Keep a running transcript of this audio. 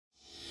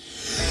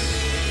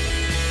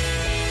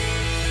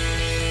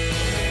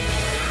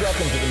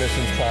Welcome to the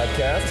Missions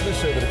Podcast, the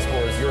show that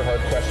explores your hard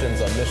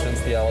questions on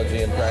missions,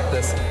 theology, and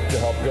practice to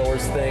help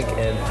goers think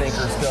and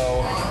thinkers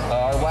go.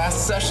 Our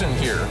last session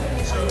here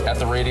at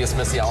the Radius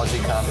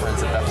Missiology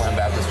Conference at Bethlehem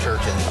Baptist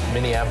Church in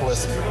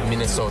Minneapolis,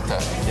 Minnesota.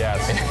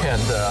 Yes. And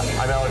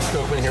I'm Alex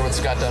Kochman here with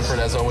Scott Dunford,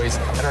 as always,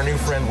 and our new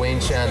friend Wayne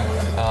Chen.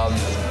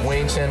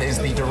 Wayne Chen is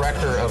the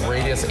director of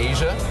Radius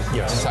Asia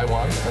in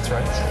Taiwan. That's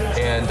right.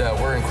 And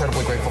we're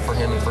incredibly grateful for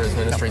him and for his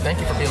ministry. Thank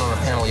you for being on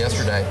our panel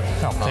yesterday.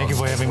 Thank you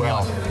for having me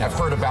on. I've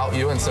heard about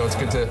you, and so it's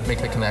good to make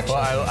the connection.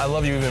 Well, I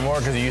love you even more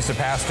because you used to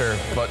pastor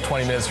about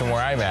 20 minutes from where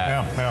I'm at.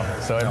 Yeah.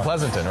 So in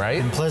Pleasanton, right?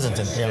 In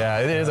Pleasanton, yeah. Yeah,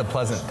 it is a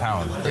pleasant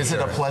town. Is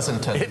it a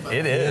Pleasanton?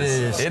 It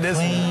is. It is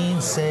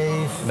clean,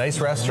 safe. Nice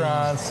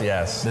restaurants,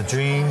 yes. The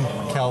dream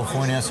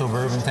California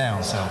suburban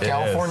town. So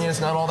California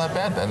is not all that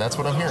bad then. That's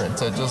what I'm hearing.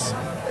 So just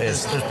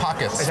there's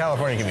pockets.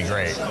 California can be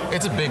great.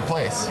 It's a big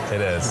place.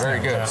 It is.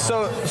 Very good.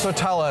 So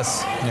tell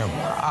us,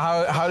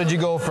 how did you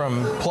go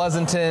from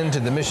Pleasanton to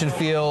the mission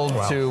field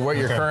to where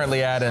you're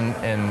currently at in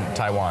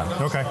Taiwan?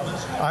 Okay.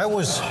 I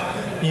was,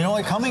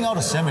 coming out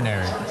of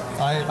seminary,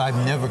 I've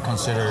never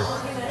considered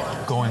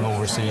going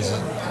overseas.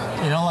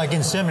 Like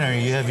in seminary,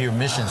 you have your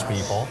missions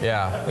people.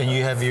 Yeah. And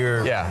you have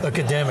your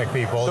academic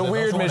people. The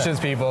weird missions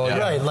people. Yeah.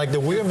 Right, like the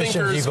weird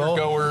missions people.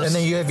 Goers. And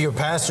then you have your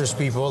pastors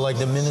people, like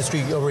the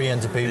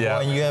ministry-oriented people. Yeah.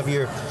 And you have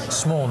your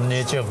small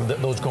niche of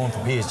those going for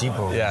PhD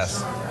programs.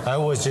 Yes. I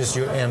was just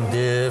your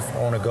MDiv,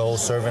 on a go,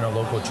 serving a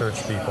local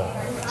church people.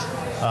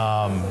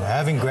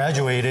 Having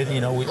graduated,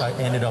 I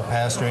ended up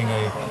pastoring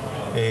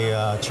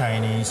a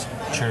Chinese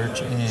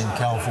church in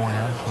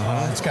California.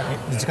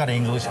 It's got an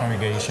English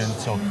congregation,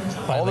 so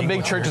all the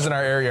big churches in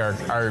our area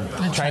are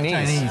Chinese.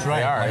 Chinese, right?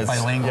 They are.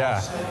 Bilingual.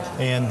 Yeah.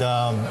 And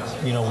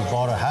we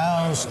bought a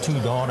house, 2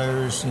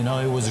 daughters.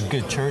 It was a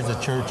good church. The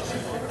church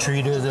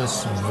treated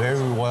us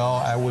very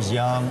well. I was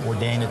young,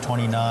 ordained at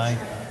 29.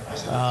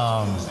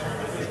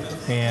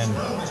 And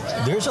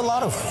there's a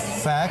lot of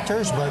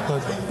factors, but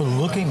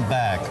looking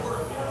back,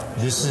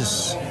 this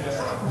is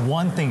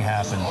one thing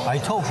happened. I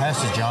told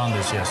Pastor John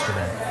this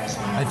yesterday.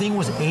 I think it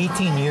was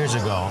 18 years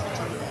ago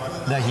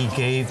that he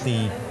gave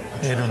the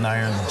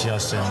Adoniram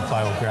Justin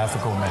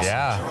biographical message.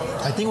 Yeah.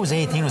 I think it was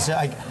 18.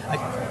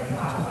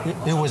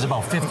 It was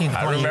about 15 to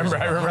 20 years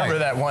ago. I remember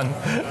that one.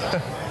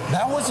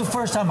 That was the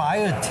first time I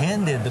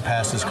attended the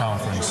pastors'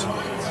 conference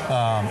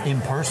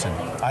in person.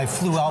 I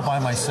flew out by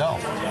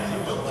myself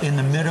in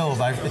the middle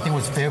of, I think it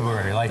was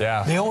February.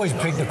 They always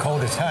pick the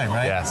coldest time,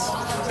 right? Yes.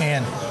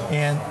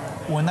 And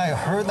when I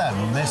heard that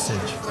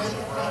message,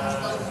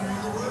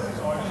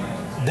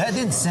 that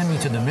didn't send me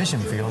to the mission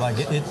field.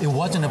 It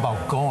wasn't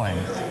about going,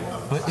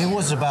 but it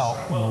was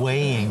about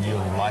weighing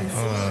your life.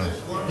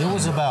 It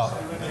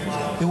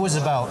was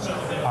about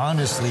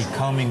honestly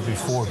coming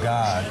before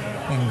God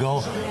and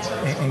go.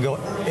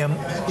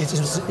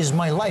 Is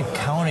my life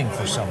counting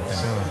for something?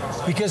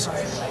 Because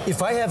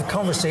if I have a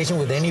conversation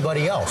with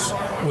anybody else,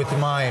 with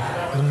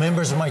the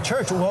members of my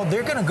church, well,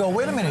 they're going to go,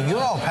 wait a minute, you're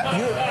all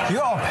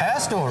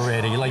pastor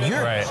already.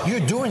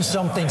 You're doing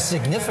something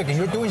significant.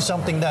 You're doing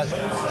something that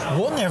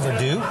we'll never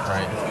do.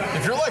 Right.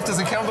 If your life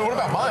doesn't count, then what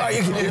about mine?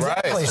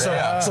 Exactly.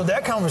 Right. So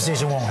that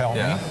conversation won't help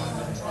me.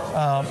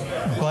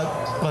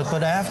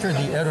 But after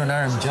the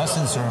Adoniram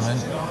Justin sermon,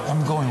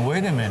 I'm going,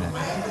 wait a minute.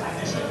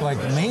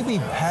 Maybe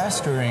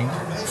pastoring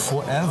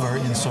forever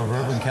in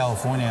suburban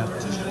California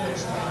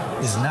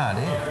is not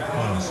it.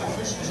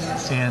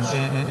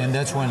 And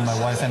that's when my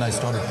wife and I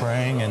started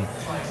praying. And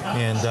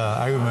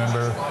I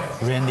remember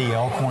Randy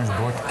Alcorn's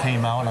book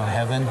came out on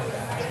heaven,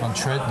 on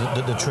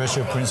the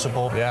treasure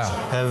principle,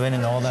 heaven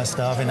and all that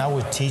stuff. And I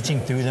was teaching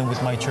through them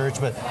with my church.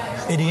 But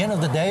at the end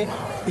of the day,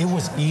 it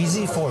was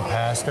easy for a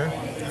pastor,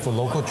 for a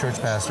local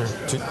church pastor,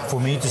 for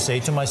me to say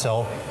to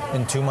myself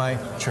and to my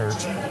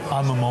church,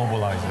 I'm a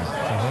mobilizer.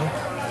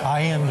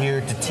 I am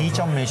here to teach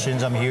on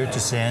missions. I'm here to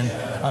send.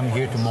 I'm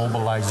here to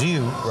mobilize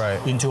you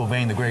into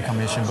obeying the Great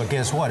Commission. But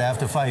guess what?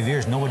 After 5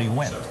 years, nobody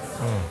went.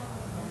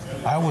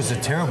 I was a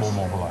terrible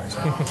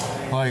mobilizer.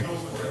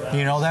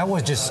 That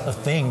was just a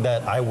thing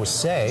that I would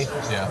say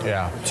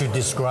to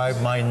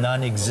describe my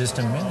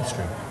non-existent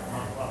ministry.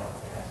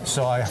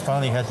 So I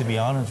finally had to be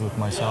honest with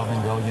myself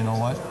and go, you know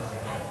what?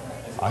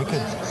 I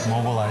could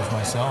mobilize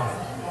myself.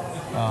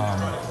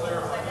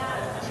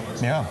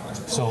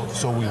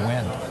 So we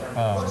went.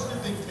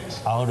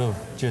 Out of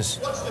just,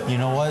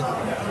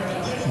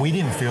 we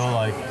didn't feel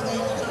like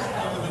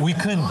we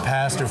couldn't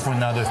pastor for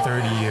another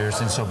 30 years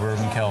in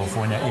suburban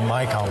California, in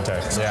my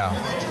context. Yeah.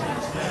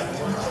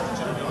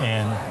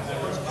 And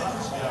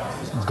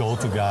go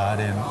to God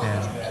and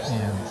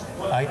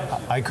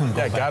I couldn't go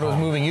back God was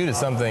home. moving you to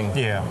something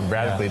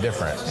radically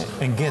different.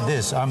 And get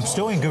this, I'm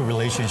still in good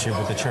relationship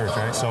with the church,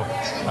 right? So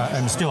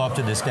I'm still up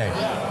to this day.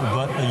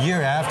 But a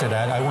year after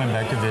that, I went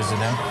back to visit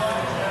them.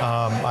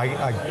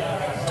 I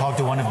talked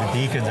to one of the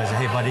deacons. I said,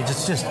 "Hey, buddy,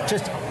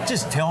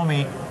 just tell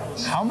me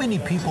how many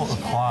people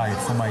applied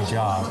for my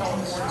job,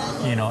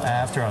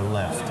 after I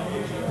left."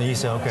 And he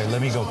said, "Okay,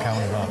 let me go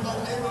count it up."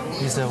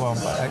 He said, well,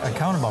 I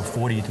count about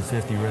 40 to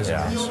 50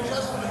 resumes.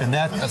 Yeah. And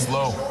that's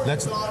low.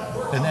 That's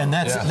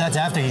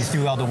after he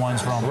threw out the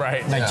ones from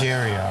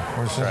Nigeria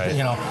or something,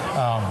 you know.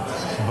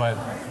 But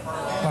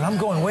I'm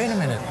going, wait a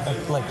minute,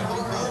 like,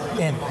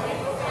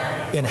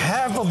 and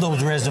half of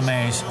those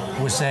resumes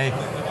would say,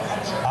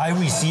 I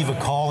receive a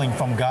calling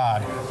from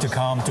God to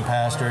come to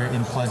pastor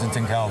in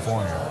Pleasanton,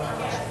 California.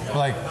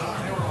 Like,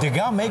 did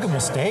God make a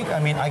mistake? I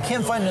mean, I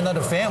can't find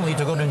another family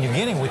to go to New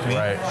Guinea with me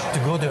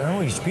to go to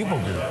Unreached People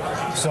Group.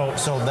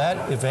 So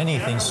that, if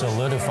anything,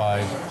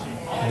 solidified.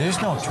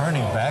 There's no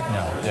turning back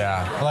now.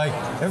 Yeah. Like,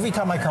 every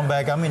time I come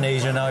back, I'm in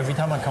Asia now. Every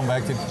time I come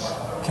back to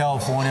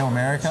California,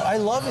 America, I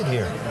love it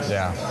here.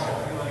 Yeah.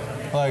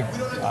 Like,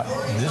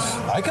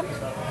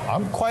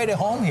 I'm quite at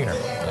home here.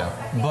 Yeah.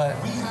 But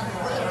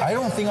I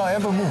don't think I'll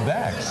ever move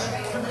back.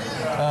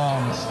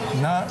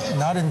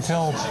 Not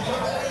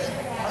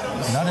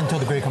until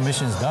the Great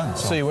Commission is done.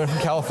 So you went from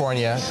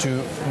California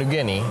to New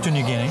Guinea.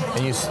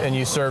 And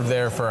you served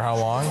there for how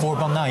long? For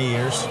about 9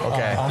 years.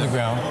 Okay. On the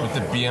ground. With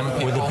the BM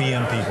people? With the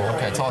BM people.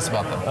 Okay, tell us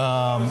about them.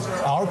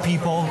 Our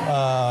people,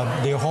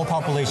 their whole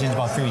population is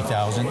about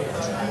 3,000.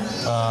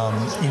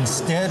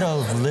 Instead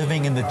of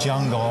living in the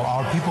jungle,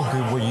 our people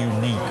group were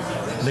unique.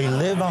 They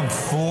live on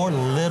 4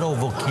 little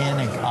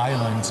volcanic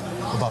islands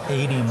about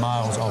 80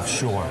 miles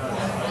offshore.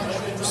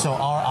 So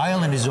our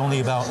island is only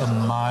about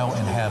 1.5 miles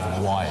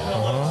wide.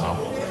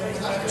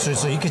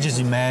 So you could just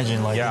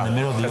imagine, like, in the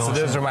middle of the ocean. That's the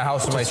difference from my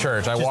house to my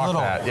church. I walked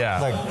that. Yeah.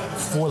 Like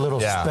 4 little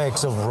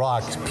specks of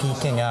rocks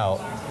peeking out,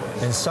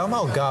 and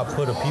somehow God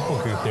put a people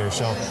group there.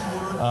 So,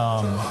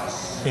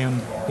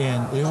 and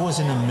it was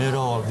in the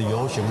middle of the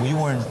ocean. We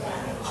weren't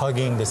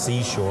hugging the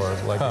seashore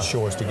like the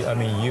shores. I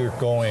mean, you're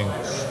going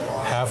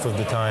half of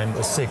the time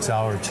a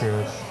 6-hour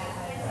trip.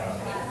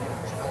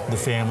 The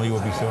family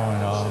would be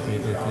throwing up.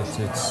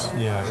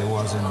 It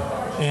wasn't.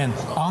 And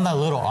on that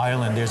little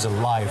island, there's a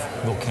live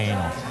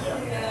volcano.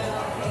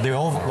 They're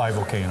all live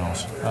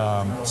volcanoes.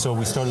 So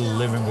we started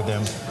living with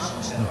them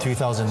in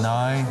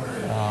 2009.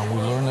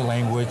 We learned the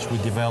language. We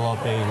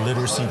developed a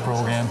literacy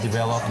program,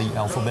 developed the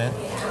alphabet,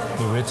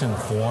 the written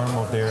form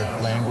of their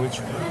language.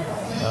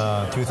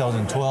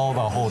 2012,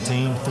 our whole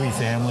team, 3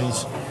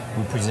 families,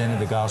 we presented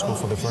the gospel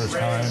for the first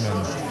time.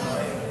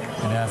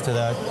 And after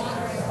that,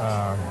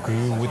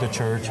 grew with the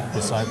church,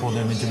 discipled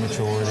them into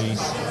maturity,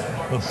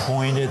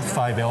 appointed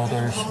 5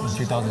 elders in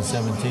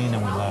 2017,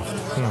 and we left.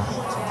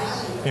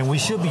 And we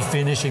should be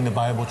finishing the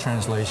Bible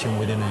translation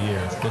within a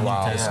year, the New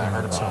Testament. I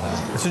heard about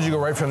that. So did you go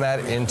right from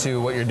that into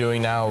what you're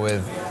doing now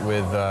with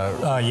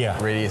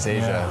Radius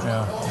Asia?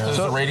 So there's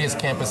a Radius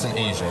campus in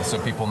Asia, so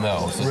people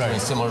know. So it's doing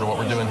similar to what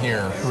we're doing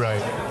here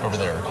over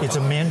there. It's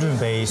a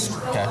Mandarin-based,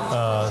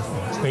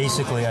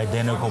 basically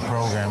identical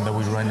program that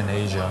we run in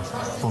Asia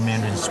for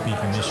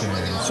Mandarin-speaking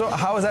missionaries. So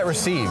how is that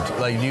received?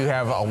 Like, do you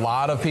have a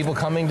lot of people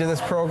coming to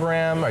this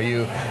program?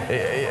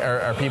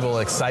 Are people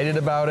excited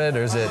about it,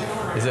 or is it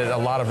a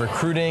lot of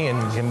recruiting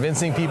and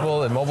convincing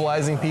people and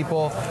mobilizing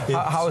people?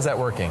 How is that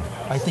working?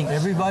 I think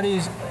everybody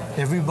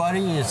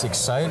is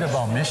excited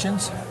about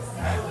missions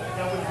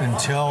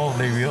until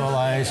they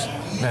realize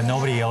that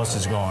nobody else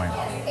is going,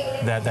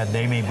 that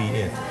they may be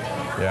it.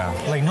 Yeah.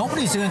 Like,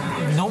 nobody's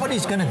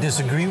gonna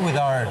disagree with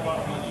our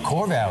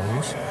core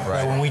values.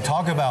 Right. When we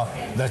talk about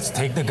let's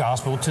take the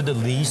gospel to the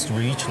least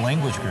reached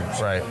language groups.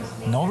 Right.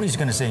 Nobody's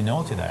gonna say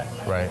no to that.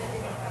 Right.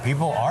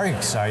 People are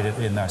excited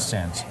in that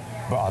sense.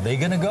 But are they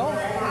gonna go?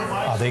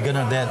 Are they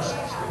gonna let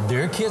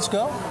their kids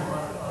go?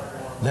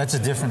 That's a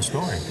different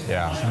story.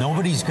 Yeah.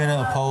 Nobody's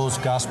gonna oppose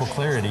gospel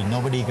clarity.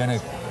 Nobody's gonna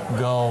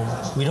go,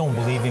 we don't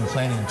believe in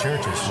planting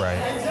churches.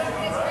 Right.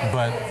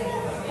 But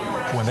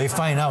when they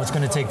find out it's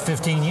gonna take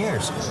 15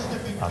 years,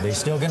 are they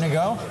still gonna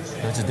go?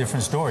 That's a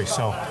different story.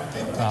 So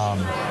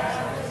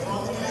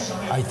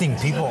I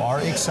think people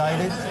are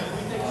excited,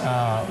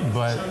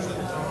 but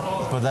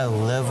that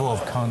level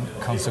of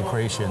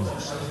consecration,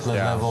 the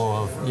level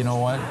of, you know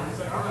what,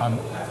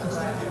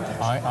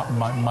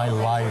 my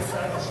life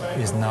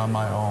is not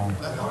my own.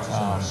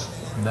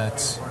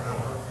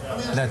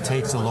 That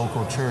takes a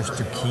local church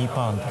to keep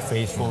on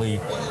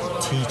faithfully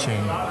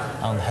teaching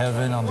on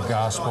heaven, on the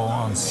gospel,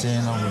 on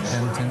sin, on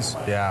repentance,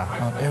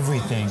 on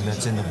everything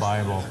that's in the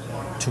Bible,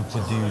 to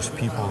produce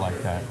people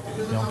like that,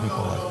 young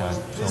people like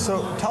that.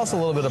 So tell us a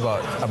little bit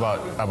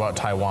about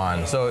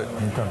Taiwan. So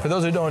for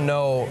those who don't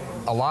know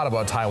a lot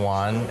about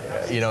Taiwan,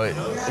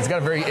 it's got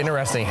a very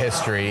interesting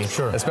history,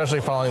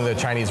 especially following the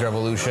Chinese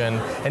Revolution,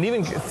 and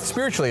even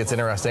spiritually it's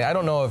interesting. I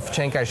don't know if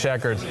Chiang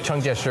Kai-shek or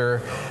Chiang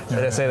Kai-shek,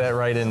 did I say that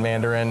right in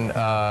Mandarin?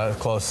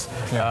 Close.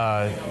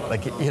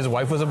 Like, his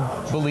wife was a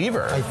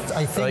believer.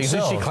 I think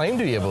so. She claimed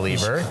to be a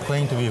believer. She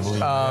claimed to be a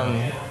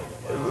believer.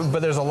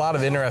 But there's a lot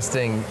of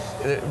interesting.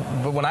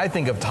 But when I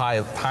think of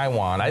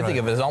Taiwan, I think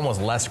of it as almost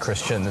less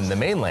Christian than the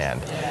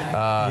mainland.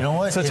 You know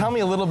what? So tell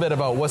me a little bit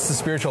about what's the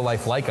spiritual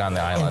life like on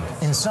the island.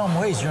 In some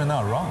ways, you're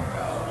not wrong.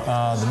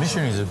 The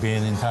missionaries have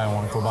been in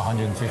Taiwan for about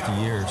 150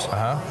 years.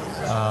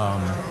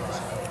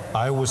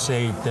 I would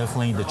say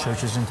definitely the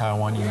churches in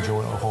Taiwan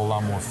enjoy a whole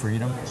lot more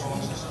freedom,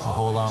 a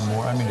whole lot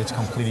more. I mean, it's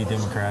completely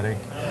democratic,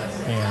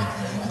 and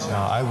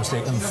I would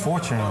say,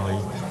 unfortunately,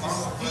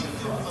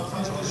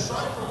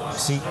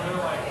 see,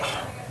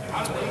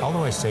 how do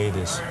I say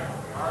this?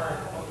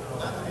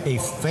 A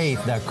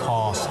faith that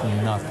costs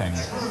nothing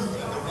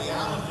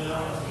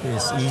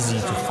is easy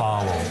to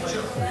follow,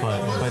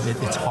 but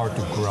it's hard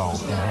to grow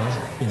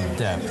in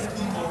depth.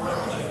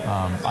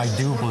 I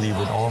do believe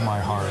with all my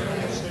heart,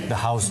 the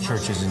house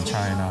churches in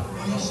China,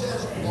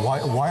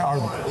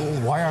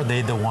 why are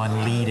they the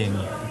one leading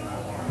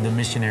the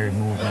missionary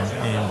movement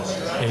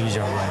in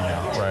Asia right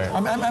now? Right.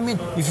 I mean,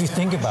 if you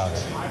think about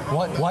it,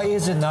 why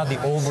is it not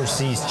the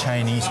overseas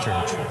Chinese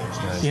church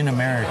in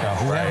America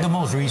who have the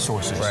most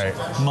resources,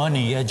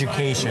 money,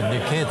 education?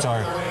 Their kids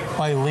are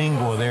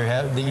bilingual.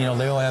 They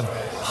all have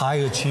high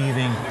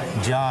achieving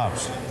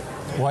jobs.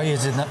 Why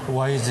is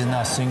it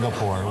not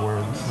Singapore,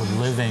 where the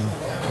living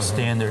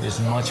standard is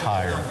much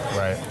higher?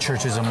 Right.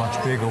 Churches are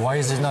much bigger. Why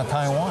is it not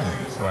Taiwan?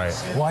 Right.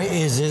 Why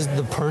is it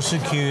the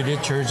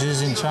persecuted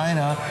churches in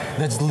China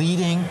that's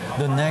leading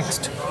the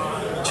next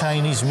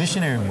Chinese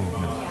missionary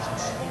movement?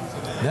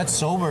 That's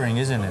sobering,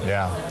 isn't it?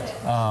 Yeah.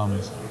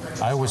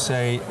 I would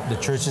say the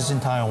churches in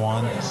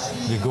Taiwan,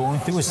 they're going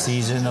through a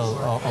season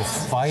of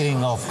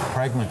fighting off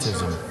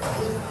pragmatism.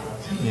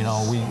 You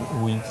know,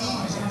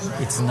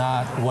 it's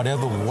not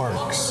whatever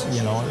works.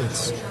 You know,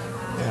 it's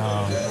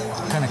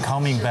kind of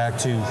coming back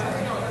to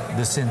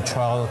the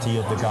centrality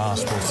of the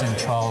gospel,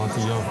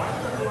 centrality of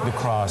the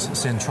cross,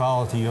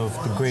 centrality of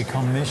the Great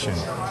Commission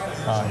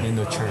in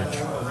the church.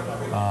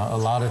 A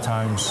lot of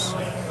times,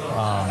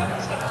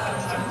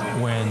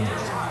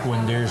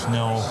 when there's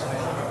no,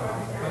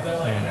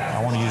 and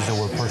I want to use the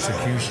word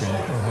persecution,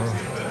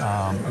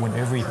 when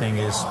everything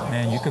is,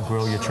 man, you could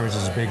grow your church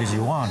as big as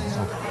you want.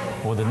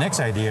 Well, the next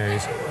idea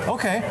is,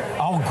 okay,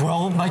 I'll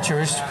grow my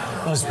church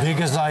as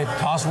big as I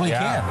possibly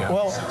can. Yeah.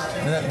 Well,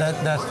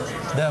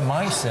 that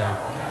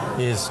mindset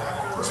is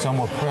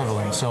somewhat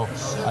prevalent. So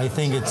I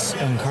think it's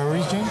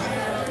encouraging,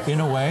 in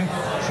a way,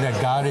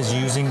 that God is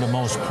using the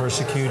most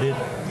persecuted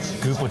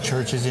group of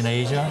churches in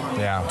Asia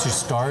to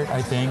start,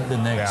 I think, the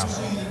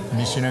next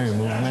missionary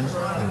movement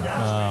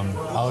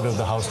out of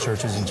the house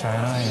churches in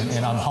China,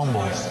 and I'm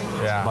humbled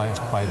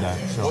by that.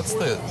 So.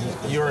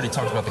 You already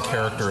talked about the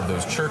character of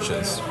those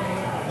churches.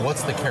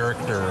 What's the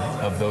character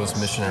of those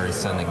missionary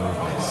sending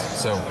movements?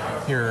 So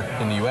here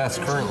in the U.S.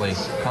 currently,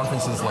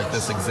 conferences like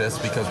this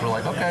exist because we're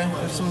like, okay,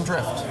 there's some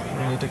drift.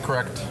 We need to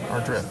correct our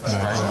drift,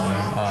 right?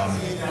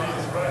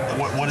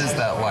 What is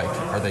that like?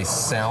 Are they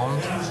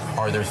sound?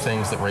 Are there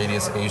things that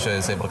Radius Asia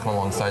is able to come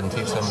alongside and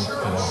teach them?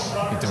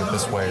 You do it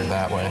this way or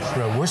that way?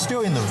 Right. We're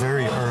still in the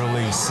very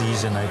early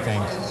season, I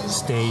think,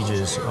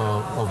 stages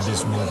of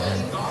this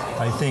movement.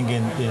 I think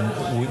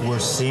we're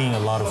seeing a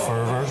lot of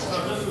fervor.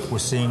 We're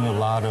seeing a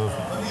lot of,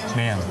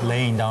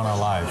 laying down our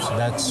lives.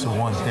 That's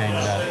one thing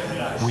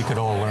that we could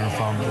all learn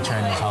from the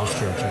Chinese house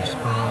churches.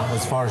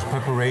 As far as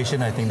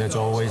preparation, I think that's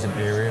always an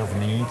area of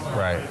need.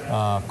 Right.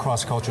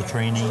 Cross-cultural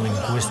training,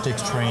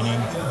 linguistics training.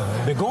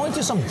 They're going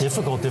to some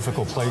difficult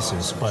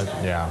places, but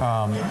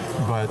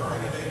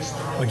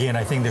again,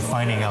 I think they're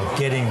finding out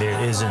getting there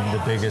isn't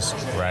the biggest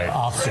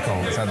obstacle.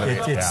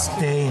 It's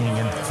staying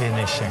and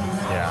finishing.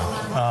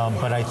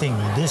 But I think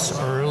this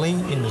early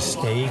in the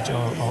stage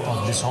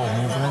of this whole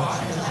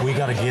movement, we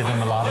got to give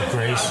them a lot of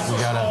grace. We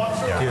got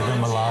to give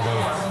them a lot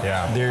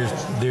of.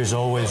 There's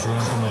always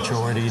room for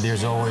maturity.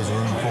 There's always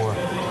room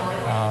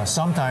for.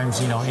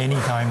 Sometimes,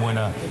 anytime when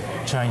a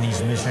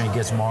Chinese missionary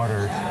gets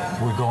martyred,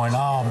 we're going,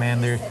 oh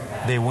man,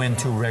 they went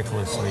too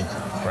recklessly.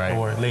 Right.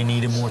 Or they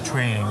needed more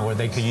training, or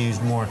they could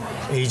use more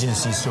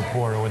agency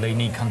support, or they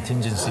need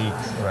contingency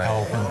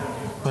help.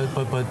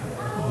 But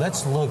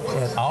let's look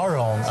at our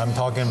own. I'm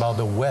talking about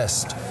the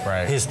West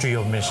history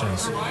of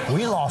missions.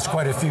 We lost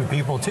quite a few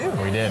people too.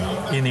 We did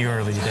in the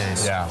early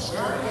days. Yeah,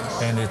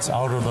 and it's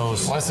out of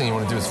those. The last thing you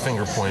want to do is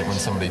finger point when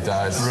somebody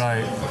dies.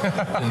 Right.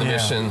 In the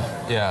mission.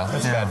 Yeah,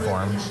 that's bad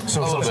form.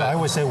 So I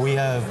would say we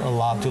have a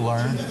lot to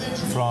learn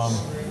from.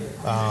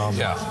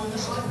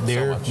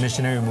 Their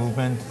missionary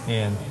movement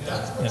and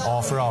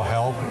offer our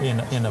help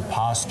in a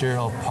posture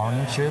of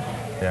partnership,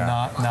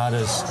 not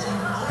as,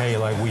 hey,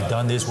 like we've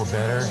done this, we're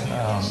better.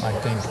 I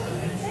think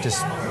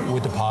just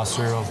with the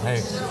posture of,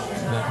 hey,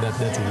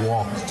 let's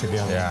walk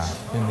together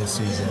in this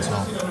season.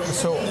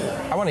 So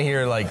I want to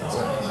hear, like,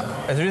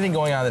 is there anything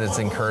going on that it's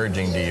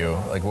encouraging to you,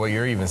 like what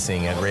you're even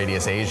seeing at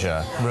Radius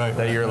Asia,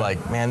 that you're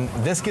like, man,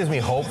 this gives me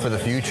hope for the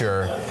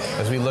future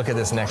as we look at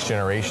this next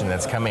generation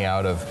that's coming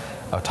out of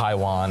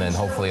Taiwan and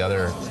hopefully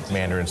other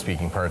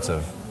Mandarin-speaking parts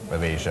of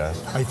Asia?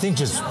 I think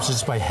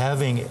just by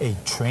having a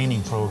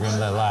training program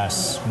that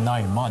lasts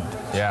 9 months.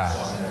 Yeah.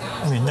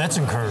 I mean, that's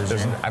encouraging.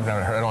 I've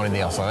never heard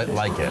anything else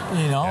like it.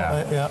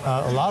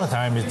 A lot of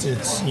time it's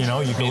you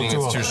go Meaning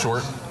to it's too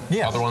short?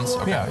 Other ones?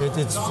 Okay. Yeah,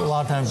 it's a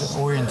lot of times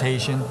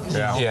orientation.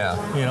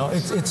 You know,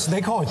 it's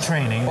they call it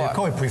training. They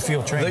call it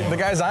pre-field training. The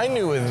guys I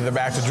knew in the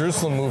Back to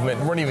Jerusalem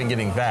movement weren't even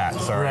getting that.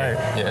 Sorry.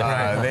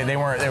 Right. They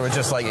weren't. They were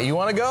just like, you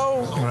want to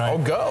go? Right. Oh,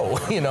 go.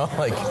 You know,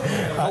 like,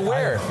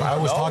 where? I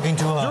was talking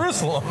to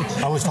Jerusalem.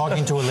 I was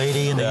talking to a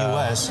lady in the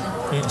U.S.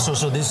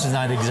 So this is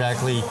not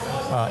exactly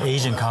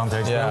Asian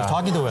context. But I was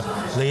talking to a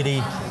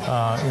lady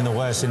in the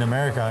West, in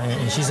America,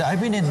 and she said, I've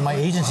been in my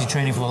agency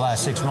training for the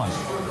last 6 months.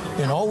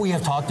 And all we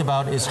have talked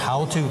about is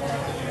how to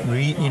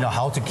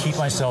how to keep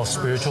myself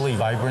spiritually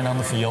vibrant on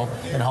the field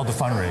and how to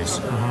fundraise.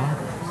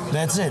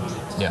 That's it.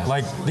 Yeah.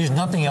 Like, there's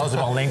nothing else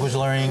about language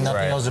learning,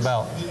 nothing else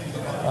about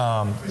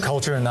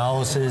culture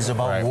analysis,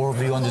 about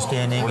worldview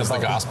understanding. What is the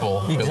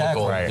gospel? Exactly.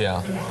 Biblical? Right.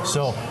 Yeah.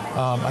 So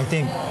I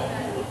think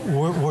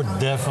we're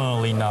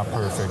definitely not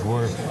perfect.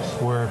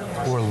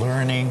 We're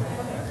learning.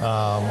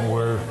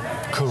 We're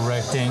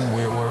correcting.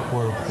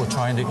 We're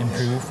trying to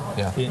improve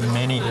in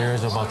many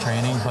areas of our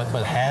training.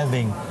 But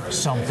having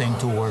something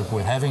to work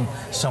with, having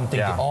something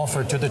to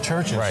offer to the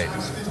churches,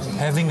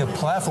 having a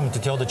platform to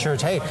tell the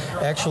church, hey,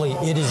 actually,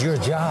 it is your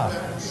job.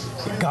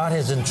 God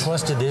has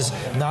entrusted this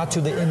not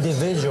to the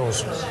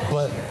individuals,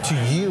 but to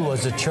you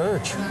as a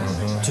church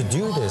to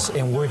do this,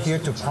 and we're here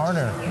to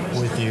partner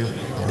with you.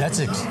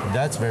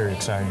 That's very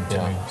exciting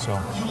to me. So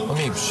let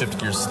me shift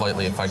gears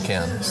slightly, if I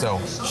can.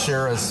 So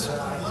share as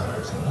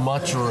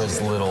much or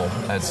as little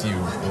as you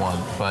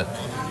want, but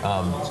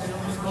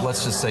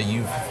let's just say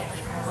you've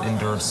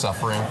endured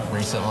suffering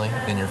recently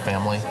in your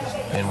family,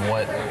 and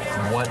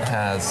what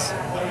has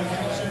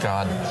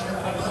God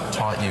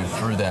taught you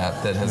through that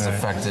has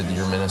affected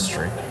your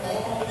ministry?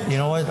 You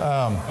know what?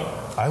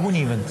 I wouldn't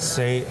even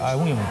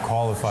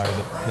qualify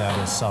that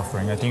as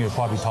suffering. I think you're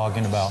probably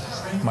talking about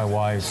my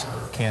wife's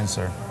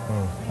cancer.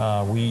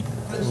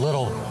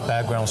 Little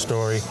background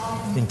story.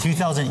 In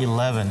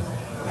 2011,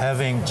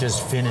 having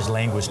just finished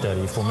language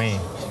study for me,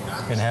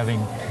 and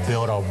having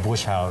built our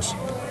bush house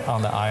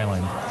on the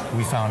island,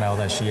 we found out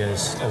that she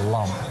has a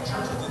lump,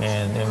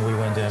 and we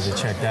went to have it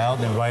checked out,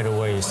 and right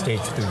away,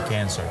 stage 3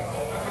 cancer.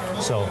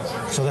 So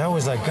that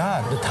was like,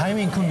 God, the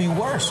timing couldn't be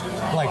worse.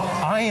 Like,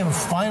 I am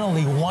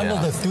finally one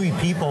of the 3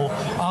 people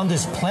on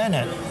this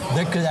planet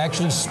that could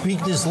actually speak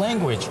this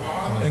language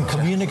and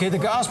communicate the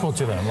gospel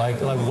to them.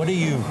 Like what are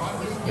you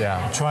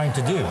trying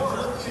to do?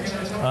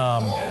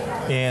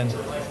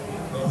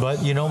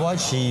 But you know what?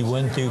 She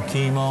went through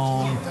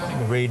chemo,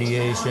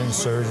 radiation,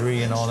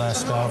 surgery, and all that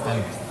stuff,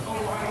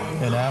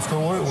 and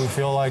afterward, we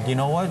feel like, you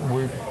know what?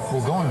 We're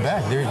going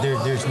back.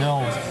 There's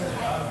no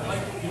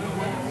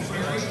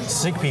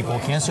sick people,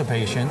 cancer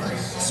patients,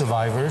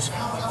 survivors.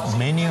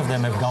 Many of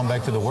them have gone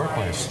back to the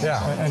workplace.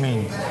 I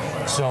mean,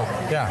 so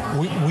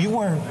we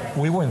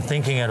weren't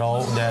thinking at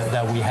all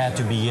that we had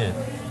to be it.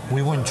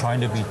 We weren't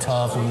trying to be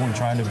tough. We weren't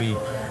trying to be.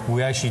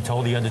 We actually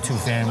told the other 2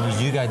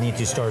 families, you guys need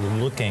to start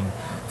looking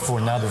for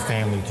another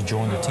family to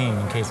join the team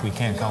in case we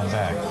can't come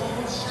back.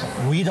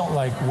 We don't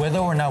like whether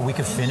or not we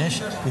could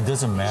finish. It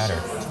doesn't matter.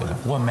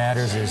 What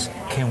matters is,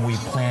 can we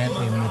plant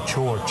a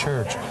mature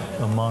church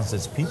amongst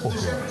its people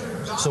group?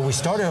 So we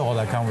started all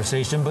that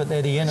conversation, but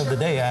at the end of the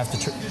day,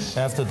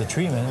 after the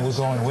treatment, we're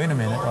going, wait a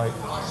minute, like,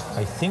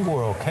 I think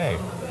we're okay.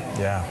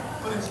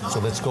 So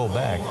let's go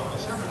back.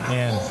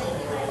 And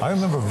I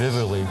remember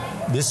vividly,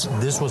 this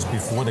was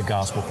before the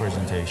gospel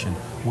presentation.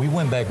 We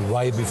went back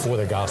right before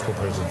the gospel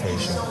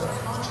presentation.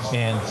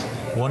 And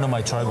one of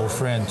my tribal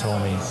friends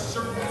told me,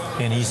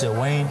 and he said,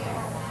 Wayne,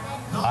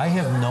 I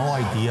have no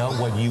idea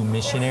what you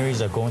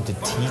missionaries are going to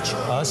teach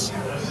us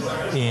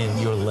in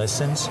your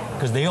lessons,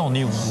 because they all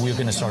knew we were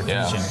going to start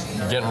teaching.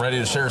 You're getting ready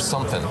to share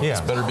something. It's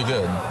better be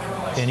good.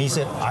 And he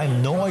said, I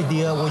have no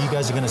idea what you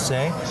guys are going to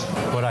say,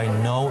 but I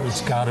know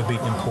it's got to be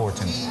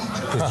important,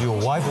 because your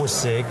wife was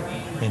sick,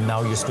 and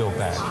now you're still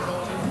back.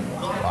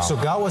 So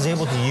God was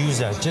able to use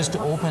that just to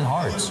open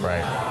hearts for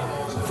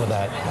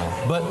that.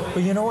 But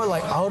you know what?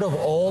 Like, out of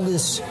all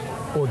this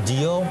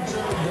ordeal,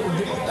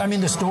 I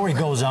mean, the story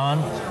goes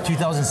on.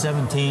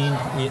 2017,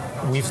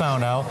 we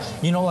found out,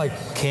 you know, like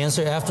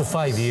cancer after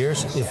 5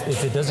 years,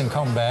 if it doesn't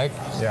come back,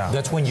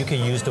 that's when you can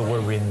use the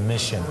word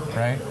remission,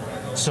 right?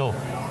 So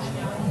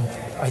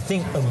I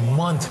think a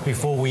month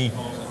before we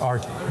are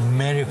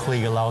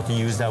medically allowed to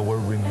use that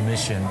word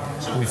remission,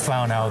 we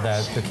found out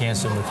that the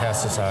cancer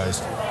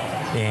metastasized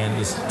and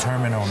it's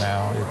terminal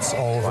now. It's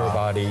all over her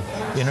body,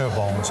 in her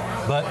bones.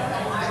 But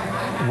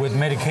with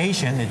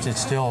medication,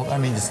 it's still, I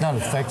mean, it's not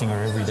affecting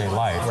her everyday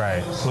life.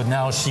 Right. But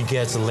now she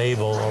gets a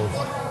label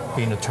of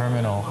being a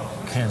terminal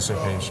cancer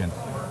patient.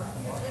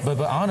 But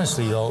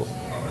honestly, though,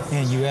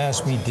 and you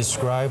asked me,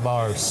 describe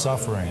our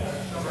suffering.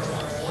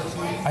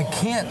 I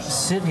can't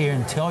sit here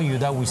and tell you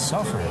that we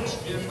suffered.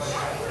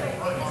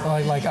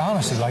 Like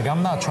honestly, like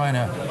I'm not trying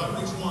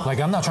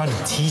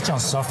to teach on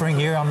suffering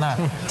here. I'm not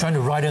trying to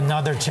write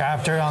another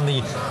chapter on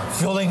the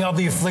filling up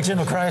the affliction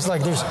of Christ.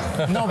 Like there's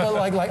no, but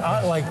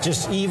like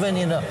just even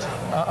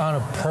on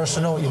a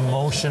personal,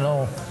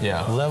 emotional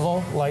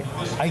level, like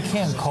I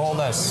can't call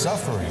that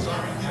suffering.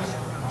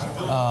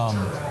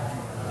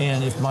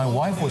 And if my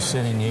wife was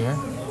sitting here,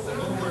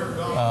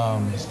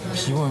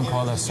 she wouldn't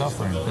call that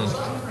suffering.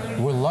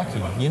 We're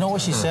lucky. You know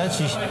what she said?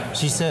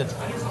 She said,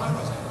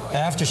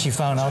 after she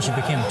found out she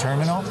became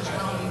terminal,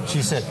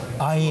 she said,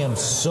 I am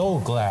so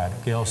glad,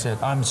 Gail said,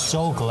 I'm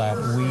so glad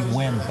we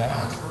went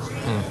back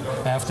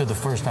after the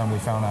first time we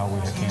found out we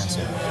had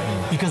cancer.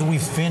 Because we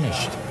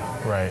finished.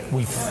 Right.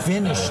 We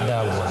finished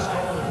that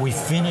work. We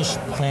finished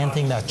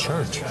planting that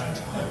church.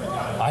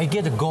 I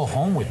get to go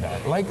home with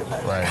that. Like,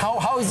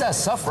 how is that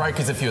suffering? Right,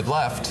 because if you had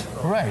left,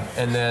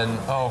 and then,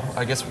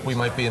 I guess we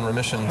might be in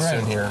remission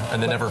soon here,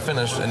 and then never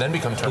finished, and then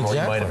become terminal,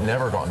 you might have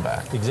never gone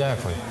back.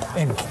 Exactly.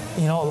 And,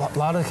 a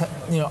lot of,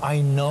 I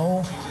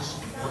know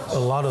a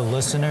lot of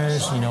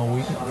listeners,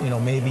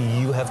 maybe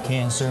you have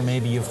cancer,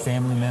 maybe your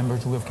family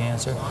members who have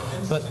cancer,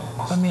 but,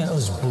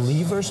 as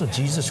believers of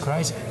Jesus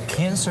Christ,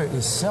 cancer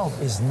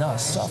itself is not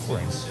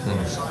suffering.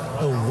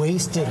 A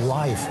wasted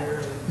life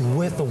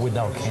with or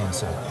without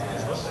cancer.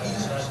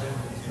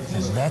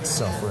 And that's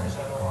suffering.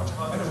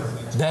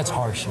 That's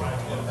hardship.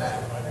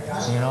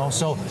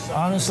 So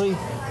honestly,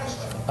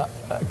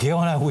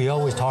 Gail and I, we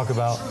always talk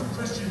about,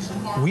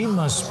 we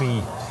must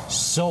be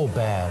so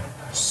bad,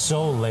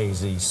 so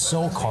lazy,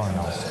 so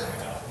carnal,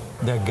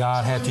 that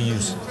God had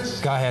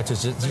to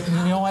say,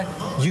 you know what?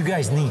 You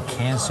guys need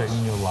cancer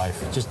in your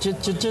life. Just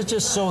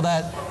so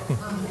that,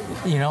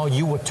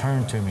 you would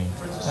turn to me.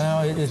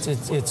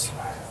 It's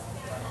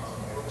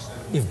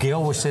if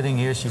Gail were sitting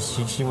here,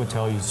 she would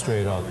tell you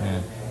straight up,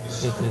 man,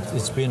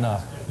 it's been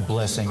a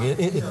blessing.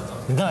 It's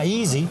not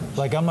easy.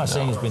 Like, I'm not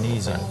saying it's been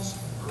easy.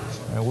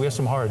 We have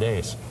some hard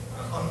days.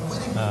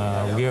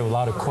 We have a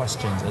lot of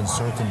questions,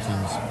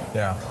 uncertainties.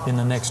 In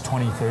the next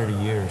 20, 30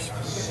 years.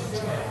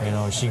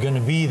 Is she going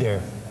to be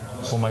there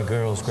for my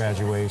girl's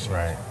graduation?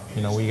 Right.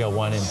 We got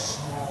one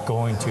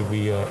going to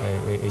be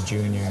a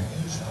junior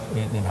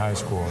in high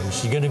school. Is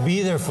she going to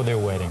be there for their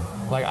wedding?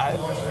 Like,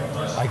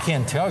 I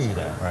can't tell you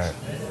that. Right.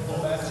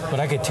 But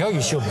I could tell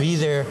you she'll be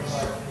there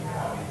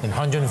in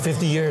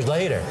 150 years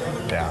later,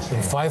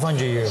 in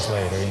 500 years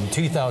later, in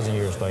 2,000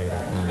 years later.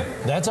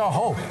 That's our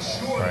hope.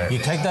 Right. You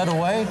take that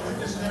away,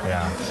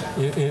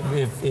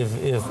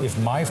 if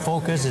my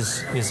focus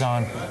is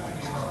on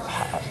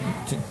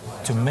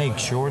to make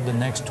sure the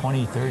next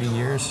 20, 30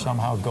 years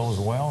somehow goes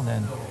well,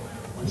 then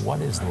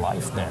what is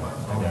life then?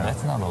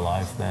 That's not a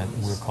life that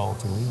we're called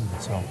to lead.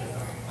 So.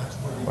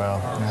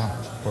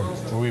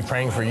 We'll be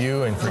praying for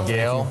you and for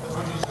Gail.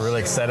 We're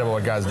really excited about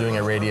what God's doing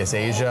at Radius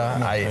Asia.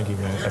 Thank you,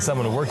 man. As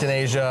someone who worked in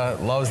Asia,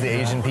 loves the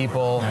Asian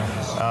people,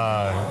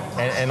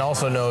 and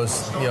also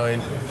knows,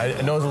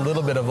 knows a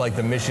little bit of like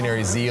the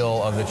missionary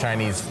zeal of the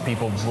Chinese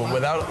people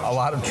without a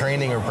lot of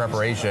training or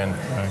preparation.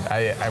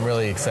 I'm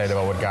really excited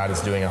about what God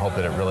is doing and hope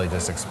that it really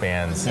just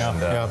expands.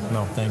 Thank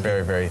you.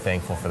 Very, very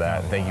thankful for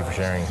that. Thank you for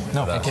sharing.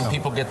 And can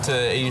people get to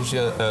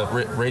Asia,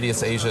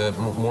 Radius Asia,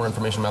 more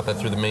information about that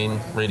through the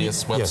main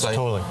Radius website? Yes,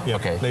 totally. Yeah.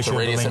 Okay, so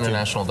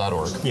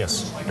radiusinternational.org.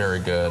 Yes. Very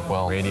good.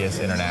 Well,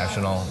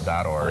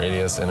 radiusinternational.org.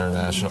 Radius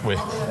International.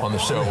 On the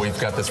show, we've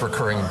got this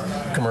recurring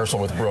commercial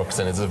with Brooks,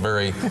 and it's a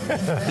very...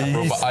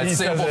 I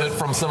sampled it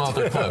from some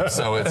other clip,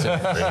 so it's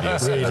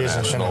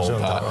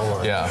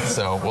radiusinternational.org.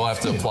 So we'll have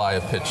to apply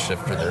a pitch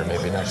shifter there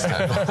maybe next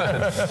time.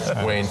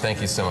 Wayne,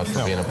 thank you so much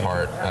for being a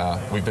part.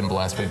 We've been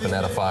blessed. We've been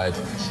edified.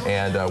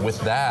 And with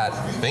that,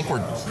 I think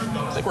we're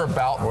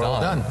about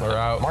done. We're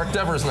out. Mark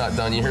Dever's not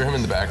done. You hear him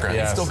in the background.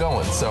 He's still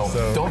going. So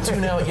don't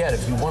tune out yet.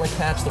 If you want to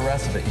catch the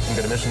rest of it, you can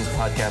go to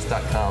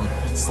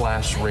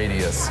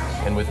missionspodcast.com/radius.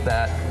 And with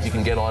that, you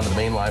can get on to the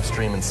main live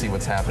stream and see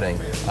what's happening.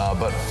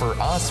 But for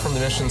us from the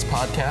Missions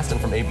Podcast and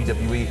from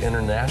ABWE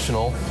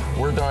International,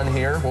 we're done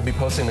here. We'll be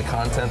posting the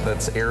content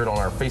that's aired on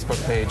our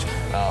Facebook page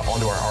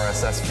onto our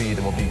RSS feed,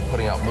 and we'll be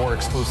putting out more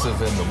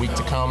exclusive in the week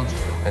to come.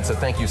 And so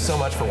thank you so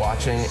much for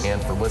watching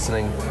and for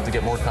listening. To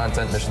get more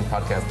content,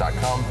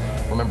 missionspodcast.com.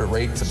 Remember,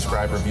 rate,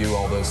 subscribe, review,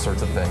 all those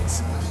sorts of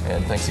things.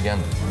 And thanks again.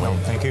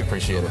 Thank you.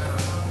 Appreciate it.